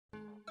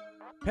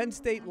Penn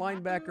State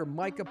linebacker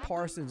Micah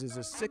Parsons is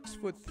a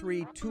 6'3",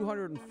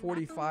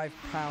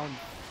 245-pound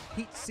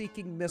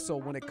heat-seeking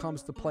missile when it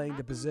comes to playing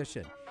the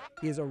position.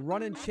 He is a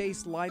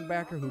run-and-chase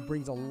linebacker who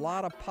brings a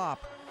lot of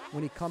pop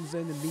when he comes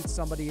in and meets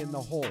somebody in the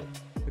hole.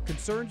 The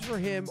concerns for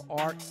him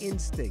are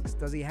instincts.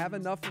 Does he have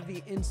enough of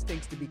the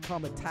instincts to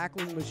become a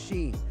tackling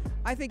machine?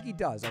 I think he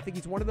does. I think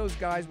he's one of those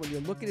guys, when you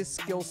look at his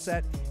skill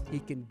set, he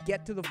can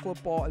get to the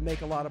football and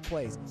make a lot of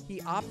plays.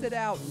 He opted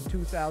out in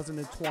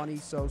 2020,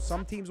 so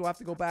some teams will have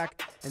to go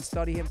back and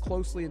study him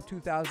closely in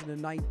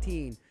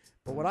 2019.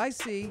 But what I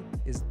see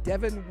is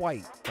Devin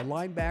White, the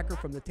linebacker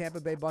from the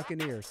Tampa Bay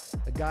Buccaneers,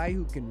 a guy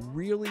who can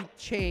really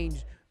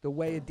change the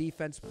way a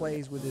defense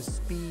plays with his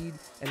speed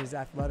and his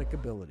athletic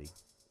ability.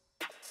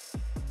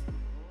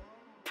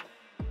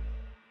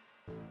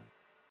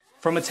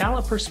 From a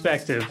talent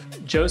perspective,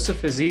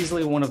 Joseph is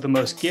easily one of the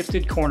most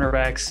gifted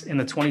cornerbacks in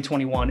the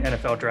 2021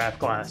 NFL draft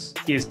class.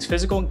 He is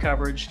physical in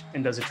coverage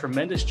and does a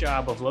tremendous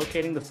job of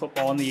locating the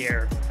football in the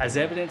air, as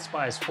evidenced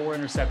by his 4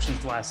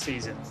 interceptions last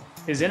season.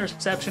 His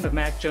interception of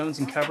Mac Jones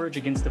in coverage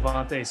against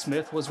Devontae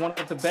Smith was one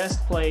of the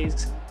best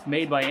plays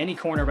made by any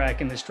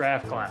cornerback in this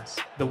draft class.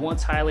 The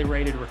once highly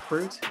rated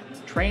recruit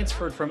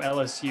transferred from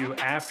LSU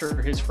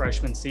after his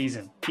freshman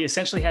season. He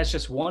essentially has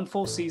just 1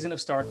 full season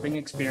of starting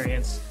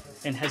experience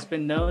and has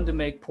been known to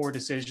make poor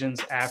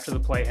decisions after the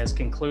play has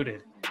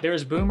concluded. There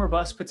is boom or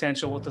bust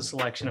potential with the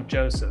selection of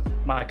Joseph.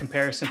 My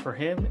comparison for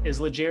him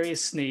is L'Jarius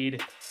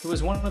Sneed, who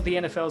was one of the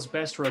NFL's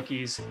best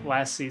rookies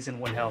last season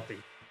when healthy.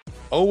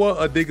 Owa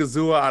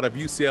Odighizuwa out of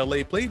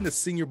UCLA played in the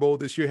Senior Bowl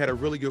this year, had a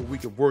really good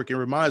week of work. It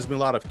reminds me a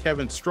lot of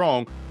Kevin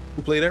Strong,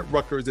 who played at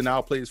Rutgers and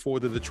now plays for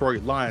the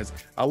Detroit Lions.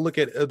 I look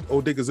at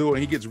Odighizuwa and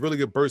he gets really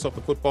good bursts off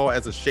the football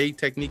as a shade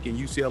technique in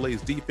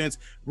UCLA's defense.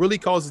 Really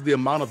causes the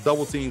amount of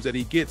double teams that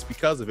he gets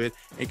because of it.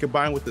 And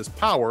combined with his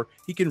power,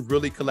 he can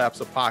really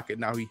collapse a pocket.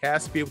 Now he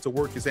has to be able to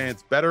work his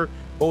hands better,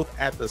 both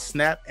at the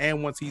snap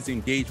and once he's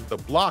engaged with a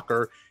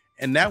blocker.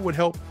 And that would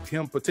help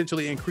him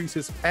potentially increase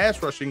his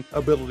pass rushing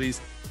abilities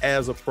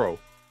as a pro.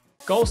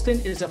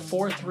 Golston is a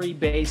 4-3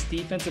 base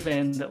defensive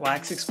end that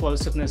lacks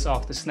explosiveness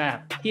off the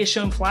snap. He has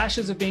shown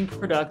flashes of being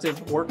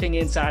productive working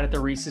inside at the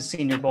Reese's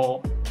Senior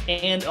Bowl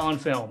and on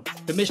film.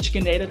 The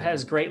Michigan native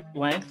has great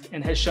length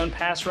and has shown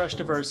pass rush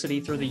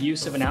diversity through the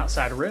use of an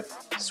outside rip,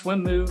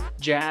 swim move,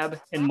 jab,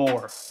 and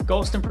more.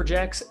 Golston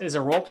projects as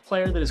a role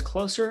player that is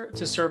closer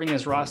to serving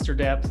as roster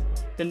depth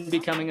than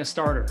becoming a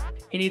starter.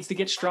 He needs to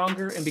get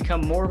stronger and become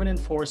more of an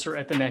enforcer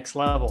at the next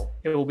level.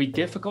 It will be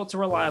difficult to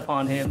rely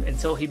upon him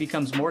until he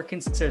becomes more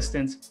consistent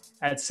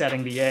at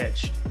setting the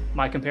edge.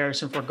 My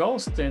comparison for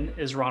Golston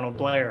is Ronald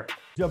Blair.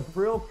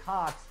 Jabril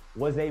Cox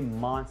was a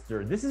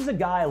monster. This is a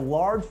guy, a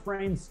large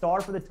frame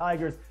star for the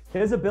Tigers.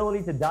 His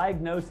ability to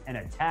diagnose and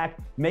attack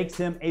makes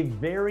him a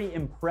very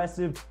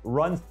impressive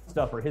run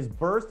stuffer. His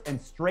burst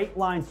and straight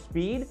line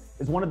speed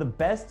is one of the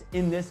best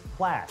in this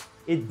class.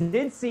 It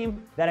did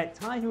seem that at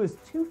times he was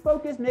too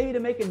focused maybe to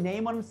make a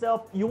name on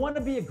himself. You want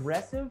to be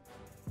aggressive?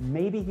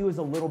 Maybe he was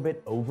a little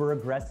bit over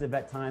aggressive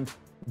at times.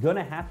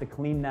 Gonna have to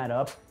clean that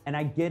up, and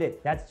I get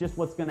it. That's just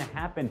what's gonna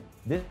happen.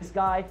 This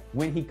guy,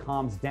 when he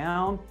calms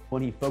down,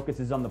 when he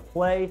focuses on the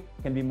play,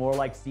 can be more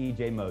like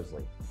C.J.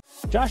 Mosley.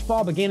 Josh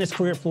Ball began his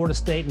career at Florida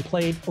State and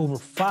played over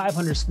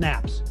 500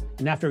 snaps.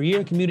 And after a year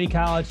in community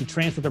college, he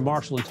transferred to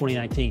Marshall in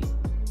 2019.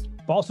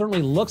 Ball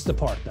certainly looks the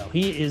part, though.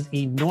 He is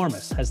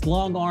enormous, has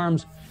long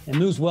arms, and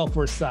moves well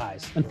for his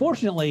size.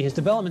 Unfortunately, his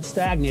development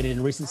stagnated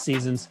in recent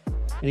seasons,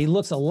 and he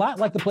looks a lot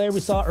like the player we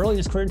saw early in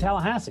his career in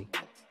Tallahassee.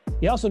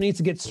 He also needs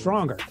to get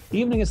stronger,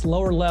 even against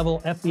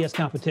lower-level FBS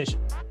competition.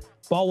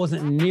 Ball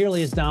wasn't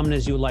nearly as dominant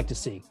as you would like to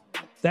see.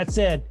 That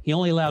said, he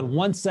only allowed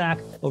 1 sack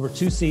over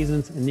 2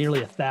 seasons and nearly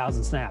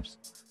 1,000 snaps.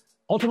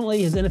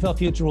 Ultimately, his NFL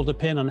future will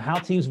depend on how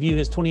teams view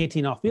his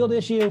 2018 off-field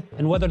issue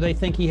and whether they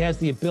think he has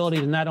the ability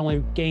to not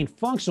only gain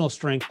functional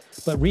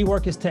strength, but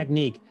rework his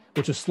technique,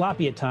 which was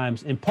sloppy at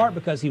times, in part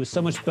because he was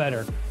so much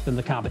better than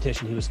the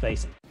competition he was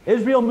facing.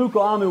 Israel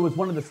Mukuamu was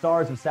one of the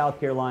stars of South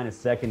Carolina's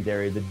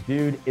secondary. The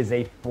dude is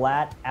a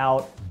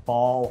flat-out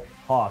ball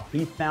hawk.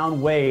 He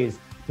found ways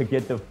to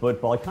get the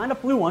football. He kind of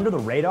flew under the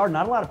radar.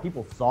 Not a lot of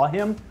people saw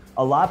him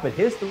a lot, but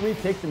his 3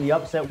 picks in the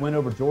upset win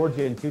over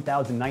Georgia in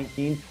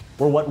 2019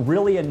 were what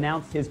really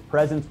announced his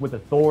presence with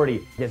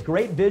authority. He has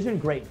great vision,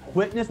 great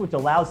quickness, which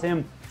allows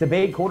him to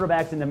bait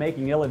quarterbacks into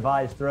making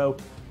ill-advised throw.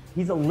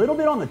 He's a little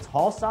bit on the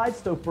tall side,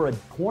 so for a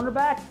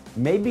cornerback,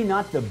 maybe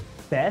not the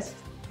best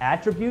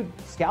attribute.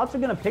 Scouts are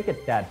going to pick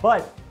at that,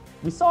 but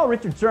we saw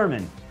Richard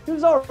Sherman. He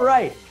was all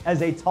right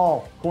as a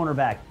tall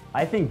cornerback.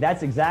 I think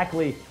that's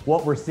exactly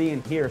what we're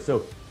seeing here.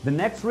 So the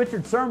next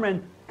Richard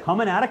Sherman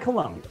coming out of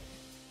Columbia.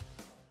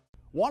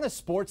 Want a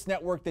sports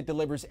network that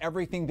delivers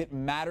everything that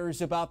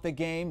matters about the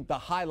game? The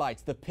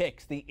highlights, the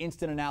picks, the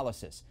instant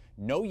analysis.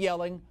 No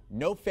yelling,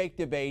 no fake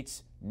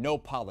debates, no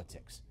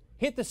politics.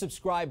 Hit the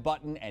subscribe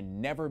button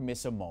and never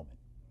miss a moment.